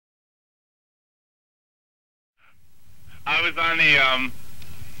I was on the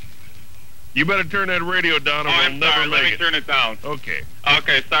You better turn that radio down, or I'm we'll sorry. never Let make me it. turn it down. Okay.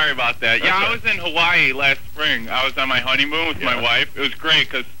 Okay, sorry about that. Yeah, That's I was in Hawaii last spring. I was on my honeymoon with my wife. It was great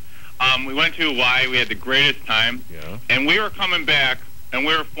because we went to Hawaii. We had the greatest time. Yeah. And we were coming back, and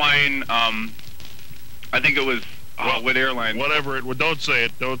we were flying. I think it was what airline? Whatever it. Well, don't say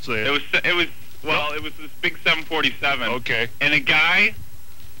it. Don't say it. It was this big 747. Okay. And a guy.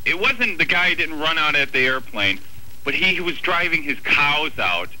 It wasn't the guy who didn't run out at the airplane, but he was driving his cows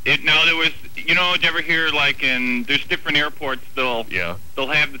out. Now there was, you know, did you ever hear like there's different airports they'll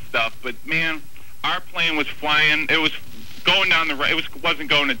have the stuff, but man, our plane was flying. It was going down the right.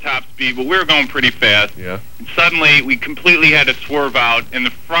 Wasn't going at top speed, but we were going pretty fast. Yeah. And suddenly we completely had to swerve out, and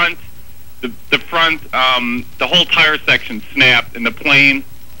the whole tire section snapped, and the plane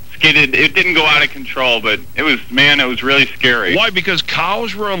skidded. It didn't go out of control, but it was really scary. Why? Because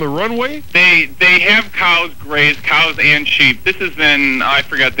cows were on the runway? They have cows graze, cows and sheep. This is in, I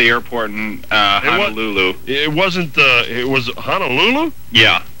forgot the airport in Honolulu. It wasn't, it was Honolulu?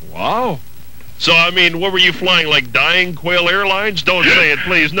 Yeah. Wow. So, I mean, what were you flying, like Dying Quail Airlines? Don't say it,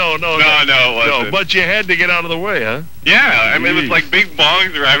 please. No, it wasn't. No, but you had to get out of the way, huh? Yeah, I mean, it was like big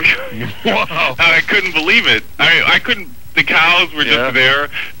bongs driving. Wow. I couldn't believe it. I couldn't. The cows were just there,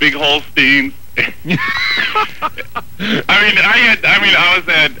 big Holsteins. I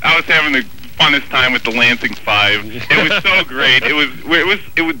was having the funnest time with the Lansing 5. It was so great. It was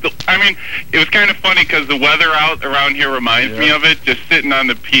kind of funny because the weather out around here reminds me of it. Just sitting on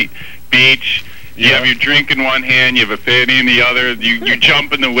the beach. You have your drink in one hand, you have a fatty in the other. You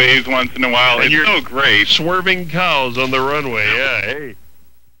jump in the waves once in a while. It's so great. Swerving cows on the runway. Yeah. Hey.